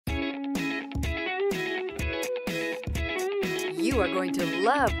You are going to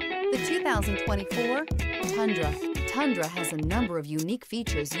love the 2024 Tundra. Tundra has a number of unique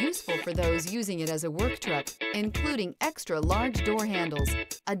features useful for those using it as a work truck, including extra large door handles,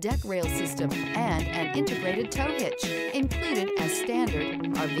 a deck rail system, and an integrated tow hitch. Included as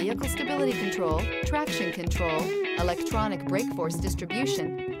standard are vehicle stability control, traction control, electronic brake force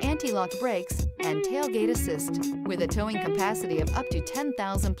distribution, anti-lock brakes, and tailgate assist. With a towing capacity of up to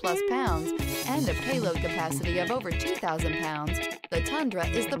 10,000 plus pounds and a payload capacity of over 2,000 pounds, the Tundra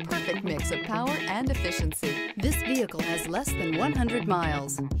is the perfect mix of power and efficiency. This vehicle has less than 100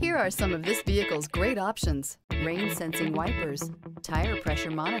 miles. Here are some of this vehicle's great options: rain-sensing wipers, tire pressure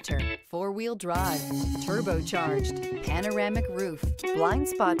monitor, four-wheel drive, turbocharged, panoramic roof, blind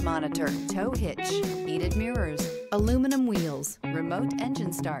spot monitor, tow hitch, heated mirrors, aluminum wheels, remote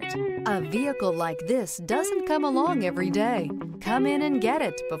engine start. A vehicle like this doesn't come along every day. Come in and get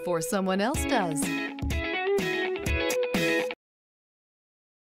it before someone else does.